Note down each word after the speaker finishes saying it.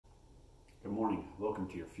morning. Welcome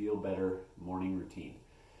to your Feel Better morning routine.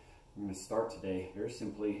 I'm going to start today very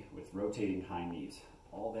simply with rotating high knees.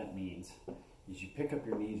 All that means is you pick up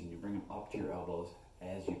your knees and you bring them up to your elbows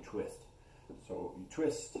as you twist. So you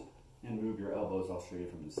twist and move your elbows. I'll show you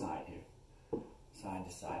from the side here. Side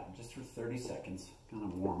to side, just for 30 seconds, kind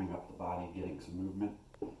of warming up the body, getting some movement.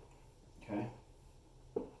 Okay?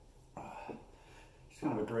 It's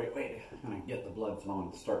kind of a great way to kind of get the blood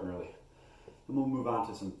flowing, starting early. Then we'll move on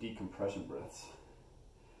to some decompression breaths.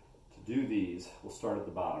 To do these, we'll start at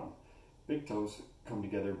the bottom. Big toes come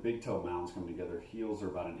together, big toe mounds come together, heels are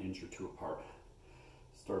about an inch or two apart.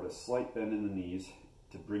 Start a slight bend in the knees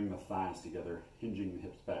to bring the thighs together, hinging the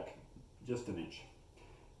hips back just an inch.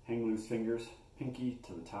 Hang loose fingers, pinky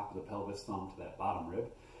to the top of the pelvis, thumb to that bottom rib.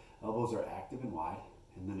 Elbows are active and wide,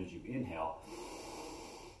 and then as you inhale,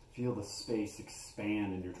 feel the space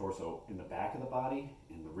expand in your torso, in the back of the body,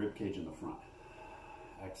 in the rib cage in the front.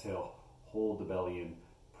 Exhale, hold the belly in,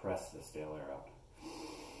 press the stale air out.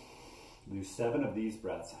 Do 7 of these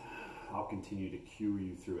breaths. I'll continue to cue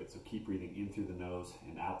you through it, so keep breathing in through the nose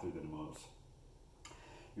and out through the nose.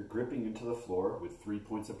 You're gripping into the floor with 3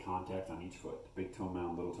 points of contact on each foot, big toe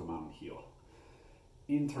mound, little toe mound, and heel.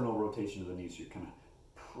 Internal rotation of the knees, so you're kind of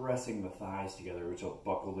pressing the thighs together, which will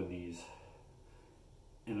buckle the knees,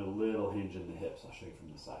 and a little hinge in the hips. I'll show you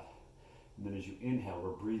from the side. And then as you inhale,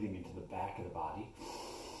 we're breathing into the back of the body.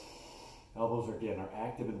 Elbows again are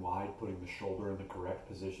active and wide, putting the shoulder in the correct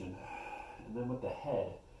position. And then with the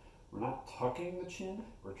head, we're not tucking the chin,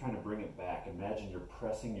 we're trying to bring it back. Imagine you're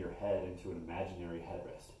pressing your head into an imaginary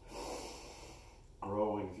headrest,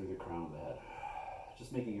 growing through the crown of the head.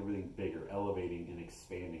 Just making everything bigger, elevating and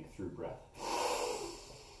expanding through breath.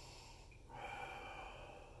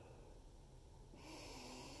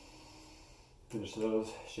 Finish those,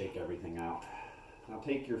 shake everything out. Now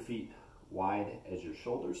take your feet wide as your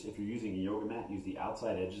shoulders. If you're using a yoga mat, use the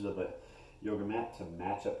outside edges of the yoga mat to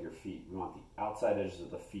match up your feet. We want the outside edges of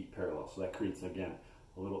the feet parallel. So that creates, again,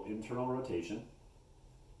 a little internal rotation.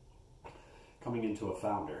 Coming into a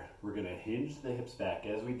founder, we're going to hinge the hips back.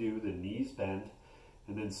 As we do, the knees bend,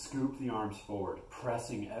 and then scoop the arms forward,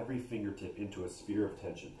 pressing every fingertip into a sphere of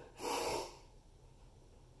tension.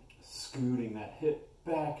 Scooting that hip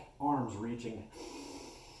back, arms reaching.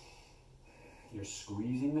 You're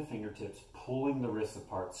squeezing the fingertips, pulling the wrists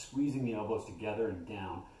apart, squeezing the elbows together and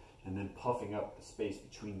down, and then puffing up the space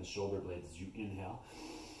between the shoulder blades as you inhale.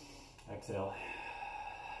 Exhale,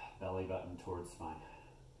 belly button towards spine.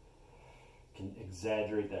 You can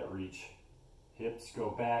exaggerate that reach. Hips go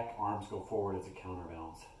back, arms go forward as a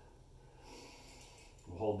counterbalance.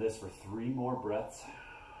 We'll hold this for 3 more breaths.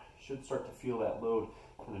 Should start to feel that load.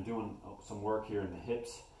 Kind of doing some work here in the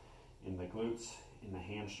hips, in the glutes, in the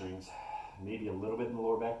hamstrings, maybe a little bit in the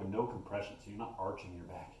lower back, but no compression, so you're not arching your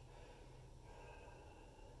back.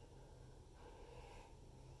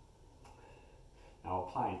 Now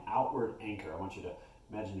apply an outward anchor. I want you to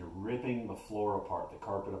imagine you're ripping the floor apart, the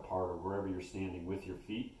carpet apart, or wherever you're standing with your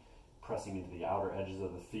feet, pressing into the outer edges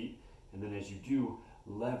of the feet, and then as you do,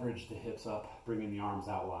 leverage the hips up, bringing the arms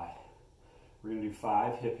out wide. We're going to do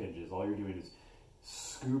 5 hip hinges. All you're doing is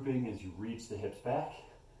scooping as you reach the hips back,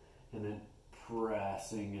 and then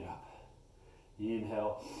pressing it up.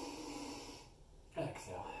 Inhale,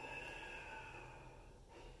 exhale,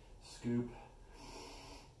 scoop,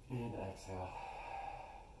 and exhale,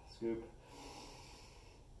 scoop,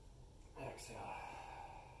 exhale.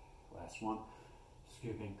 Last one,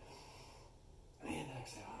 scooping, and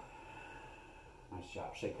exhale. Nice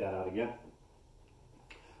job. Shake that out again.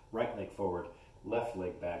 Right leg forward, left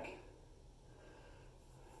leg back.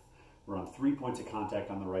 We're on 3 points of contact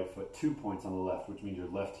on the right foot, 2 points on the left, which means your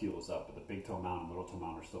left heel is up, but the big toe mound and little toe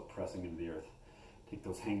mound are still pressing into the earth. Take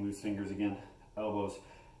those hang loose fingers again, elbows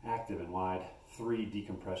active and wide. 3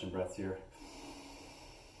 decompression breaths here.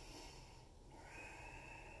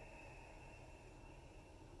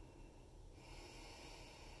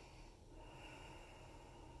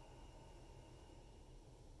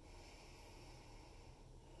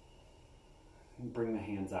 Bring the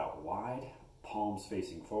hands out wide, palms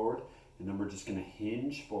facing forward, and then we're just going to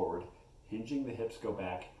hinge forward, hinging the hips go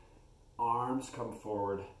back, arms come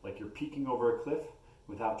forward like you're peeking over a cliff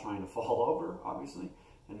without trying to fall over, obviously,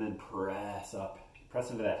 and then press up.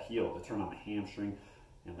 Press into that heel to turn on the hamstring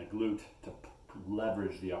and the glute to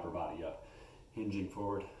leverage the upper body up. Hinging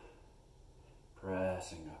forward,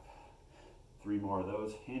 pressing up. 3 more of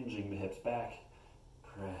those, hinging the hips back,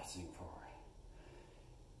 pressing forward.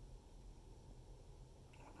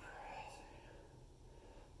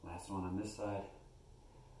 Last one on this side,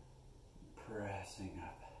 pressing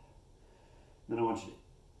up. Then I want you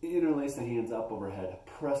to Interlace the hands up overhead.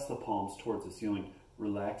 Press the palms towards the ceiling.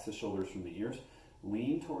 Relax the shoulders from the ears.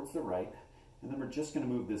 Lean towards the right. And then we're just going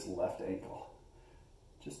to move this left ankle.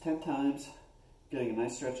 Just 10 times. Getting a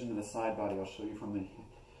nice stretch into the side body. I'll show you from the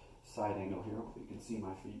side angle here. Hopefully you can see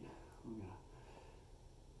my feet.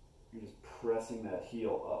 You're just pressing that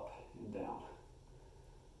heel up and down.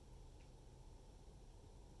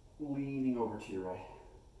 Leaning over to your right.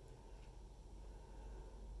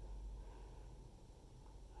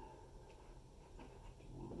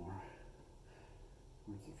 Do one more.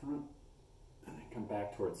 Towards the front. And then come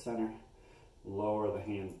back towards center. Lower the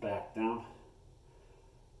hands back down.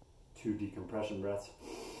 2 decompression breaths.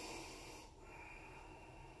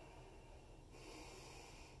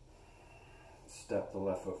 Step the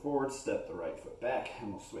left foot forward, step the right foot back,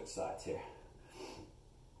 and we'll switch sides here.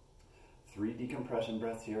 3 decompression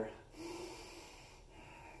breaths here.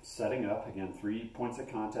 Setting up, again, 3 points of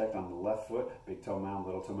contact on the left foot, big toe mound,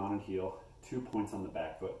 little toe mound, and heel. 2 points on the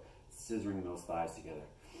back foot, scissoring those thighs together.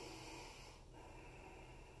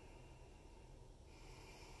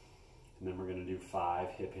 And then we're going to do 5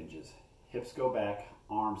 hip hinges. Hips go back,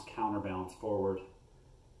 arms counterbalance forward,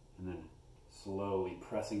 and then slowly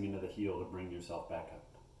pressing into the heel to bring yourself back up.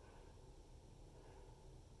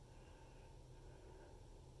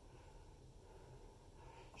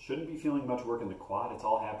 Shouldn't be feeling much work in the quad. It's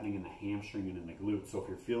all happening in the hamstring and in the glute. So if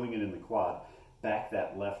you're feeling it in the quad, back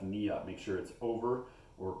that left knee up. Make sure it's over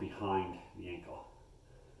or behind the ankle.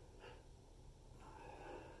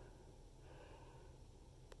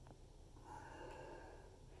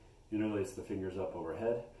 Interlace the fingers up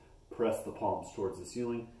overhead. Press the palms towards the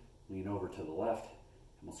ceiling. Lean over to the left.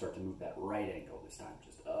 And we'll start to move that right ankle this time.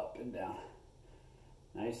 Just up and down.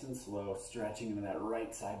 Nice and slow. Stretching into that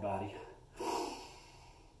right side body.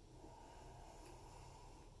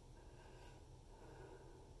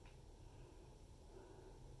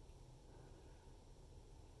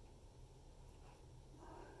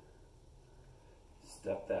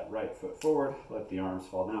 Step that right foot forward, let the arms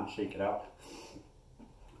fall down, shake it out.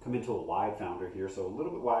 Come into a wide founder here, so a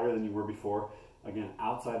little bit wider than you were before. Again,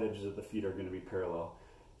 outside edges of the feet are going to be parallel.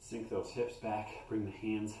 Sink those hips back, bring the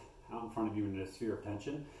hands out in front of you in a sphere of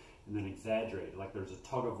tension, and then exaggerate, like there's a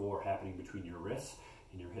tug of war happening between your wrists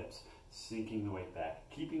and your hips. Sinking the weight back,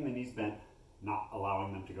 keeping the knees bent, not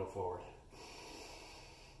allowing them to go forward.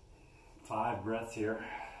 5 breaths here.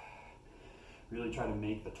 Really try to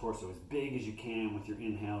make the torso as big as you can with your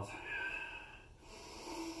inhales.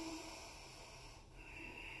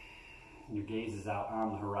 Your gaze is out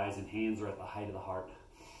on the horizon. Hands are at the height of the heart.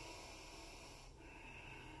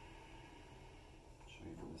 Show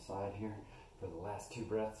you from the side here for the last 2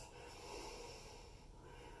 breaths.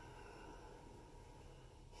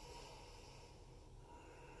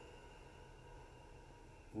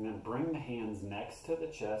 And then bring the hands next to the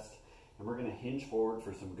chest. And we're going to hinge forward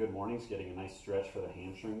for some good mornings, getting a nice stretch for the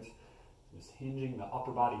hamstrings. Just hinging, the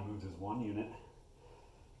upper body moves as one unit.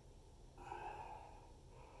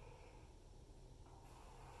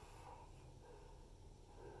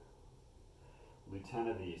 We'll do 10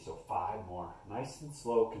 of these, so 5 more. Nice and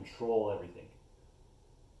slow, control everything.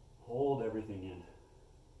 Hold everything in.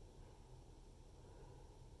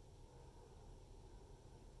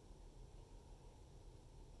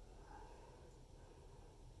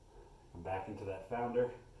 Back into that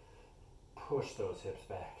founder, push those hips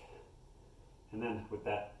back. And then with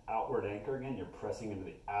that outward anchor again, you're pressing into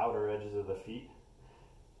the outer edges of the feet.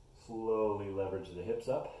 Slowly leverage the hips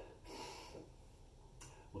up.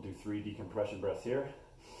 We'll do 3 decompression breaths here.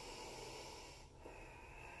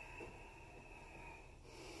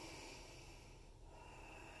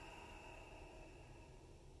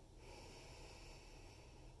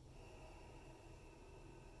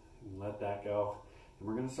 And let that go. And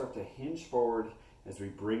we're going to start to hinge forward as we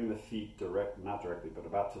bring the feet not directly, but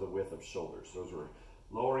about to the width of shoulders. So as we're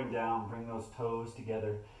lowering down, bring those toes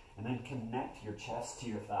together, and then connect your chest to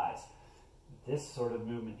your thighs. This sort of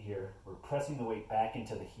movement here, we're pressing the weight back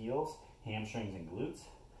into the heels, hamstrings, and glutes.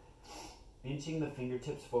 Inching the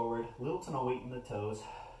fingertips forward, little to no weight in the toes.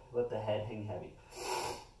 Let the head hang heavy.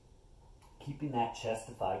 Keeping that chest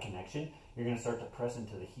to thigh connection, you're going to start to press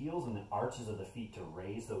into the heels and the arches of the feet to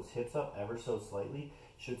raise those hips up ever so slightly.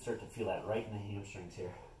 Should start to feel that right in the hamstrings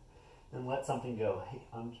here. Then let something go.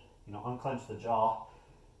 Unclench the jaw.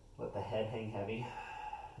 Let the head hang heavy.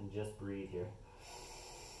 And just breathe here.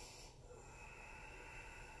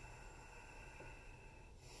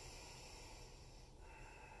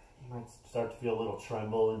 You might start to feel a little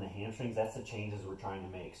tremble in the hamstrings. That's the changes we're trying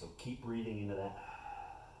to make. So keep breathing into that.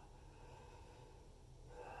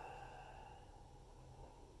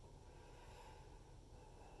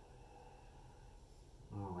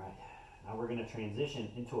 All going to transition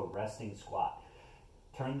into a resting squat.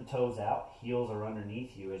 Turn the toes out, heels are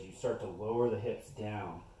underneath you as you start to lower the hips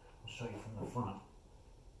down. I'll show you from the front.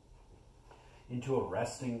 Into a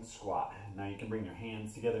resting squat. Now you can bring your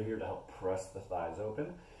hands together here to help press the thighs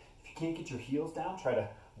open. If you can't get your heels down, try to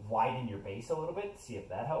widen your base a little bit, see if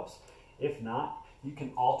that helps. If not, you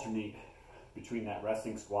can alternate between that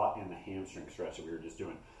resting squat and the hamstring stretch that we were just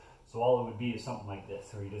doing. So all it would be is something like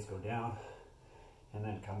this, where you just go down and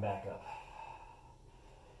then come back up.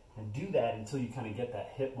 And do that until you kind of get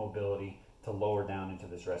that hip mobility to lower down into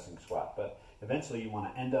this resting squat. But eventually you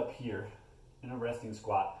want to end up here in a resting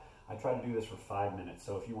squat. I try to do this for 5 minutes.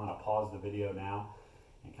 So if you want to pause the video now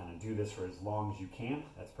and kind of do this for as long as you can,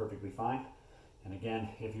 that's perfectly fine. And again,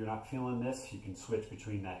 if you're not feeling this, you can switch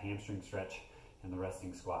between that hamstring stretch and the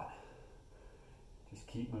resting squat. Just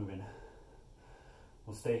keep moving.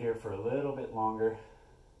 We'll stay here for a little bit longer.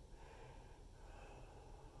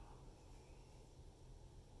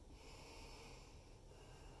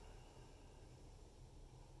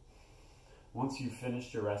 Once you've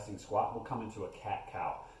finished your resting squat, we'll come into a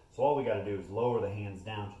cat-cow. So all we got to do is lower the hands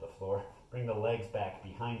down to the floor, bring the legs back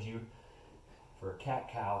behind you. For a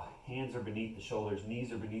cat-cow, hands are beneath the shoulders,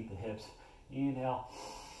 knees are beneath the hips. Inhale.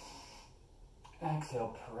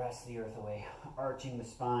 Exhale, press the earth away, arching the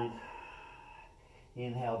spine.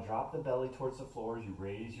 Inhale, drop the belly towards the floor as you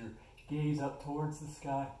raise your gaze up towards the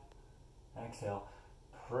sky. Exhale,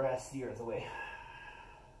 press the earth away.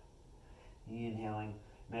 Inhaling,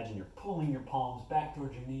 imagine you're pulling your palms back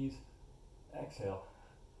towards your knees. Exhale,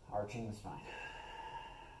 arching the spine.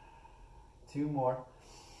 2 more.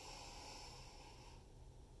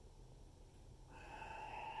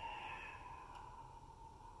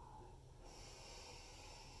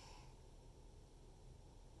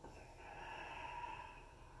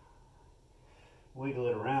 Wiggle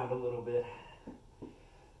it around a little bit.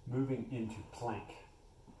 Moving into plank.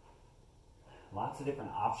 Lots of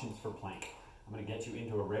different options for plank. I'm going to get you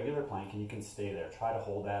into a regular plank and you can stay there. Try to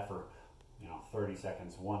hold that for 30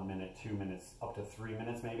 seconds, 1 minute, 2 minutes, up to 3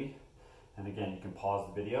 minutes maybe. And again, you can pause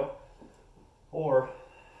the video or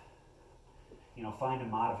find a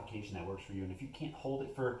modification that works for you. And if you can't hold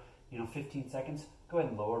it for 15 seconds, go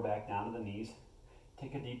ahead and lower back down to the knees.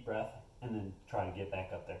 Take a deep breath and then try to get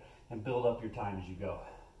back up there and build up your time as you go.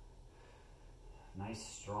 Nice,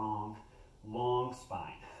 strong, long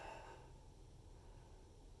spine.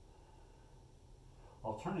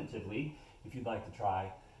 Alternatively, if you'd like to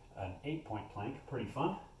try an 8-point plank, pretty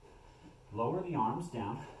fun, lower the arms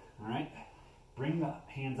down, all right? Bring the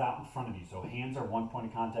hands out in front of you. So hands are 1 point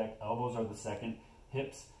of contact, elbows are the second,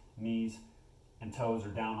 hips, knees, and toes are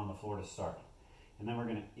down on the floor to start. And then we're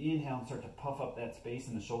gonna inhale and start to puff up that space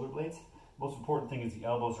in the shoulder blades. Most important thing is the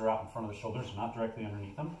elbows are out in front of the shoulders, not directly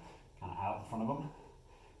underneath them, kind of out in front of them.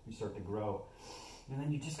 You start to grow. And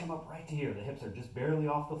then you just come up right to here. The hips are just barely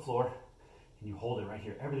off the floor. And you hold it right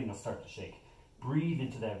here. Everything will start to shake. Breathe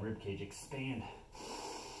into that rib cage. Expand.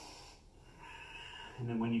 And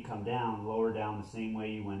then when you come down, lower down the same way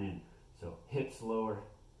you went in. So hips lower,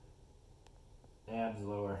 abs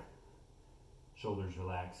lower, shoulders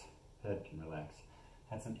relax, head can relax.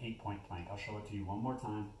 That's an 8-point plank. I'll show it to you one more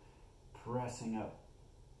time. Pressing up.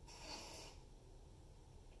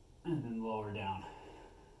 And then lower down.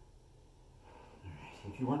 All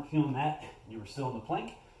right. If you weren't feeling that, and you were still in the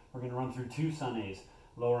plank, we're going to run through 2 sun A's.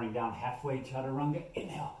 Lowering down halfway, chaturanga.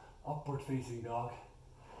 Inhale, upward facing dog.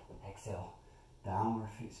 Exhale, downward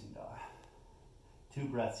facing dog. 2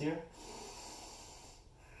 breaths here.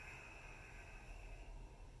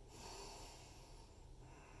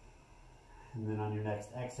 And then on your next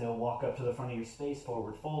exhale, walk up to the front of your space,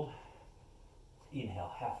 forward fold.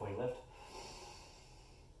 Inhale, halfway lift.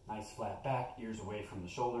 Nice flat back, ears away from the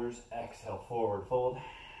shoulders. Exhale, forward fold.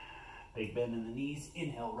 Big bend in the knees.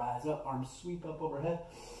 Inhale, rise up, arms sweep up overhead.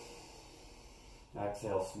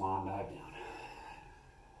 Exhale, swan dive down.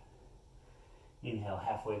 Inhale,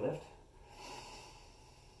 halfway lift.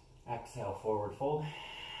 Exhale, forward fold.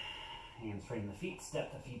 Hands frame the feet,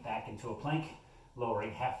 step the feet back into a plank.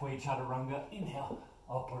 Lowering halfway, chaturanga. Inhale,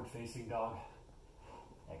 upward facing dog.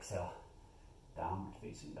 Exhale, downward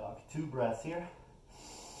facing dog. 2 breaths here.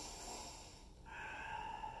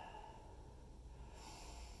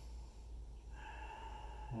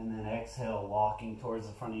 And then exhale, walking towards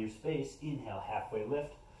the front of your space. Inhale, halfway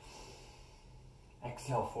lift.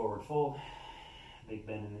 Exhale, forward fold. Big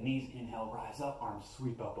bend in the knees. Inhale, rise up, arms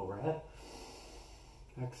sweep up overhead.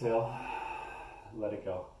 Exhale, let it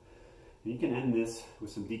go. You can end this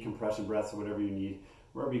with some decompression breaths or whatever you need.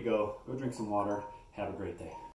 Wherever you go, go drink some water. Have a great day.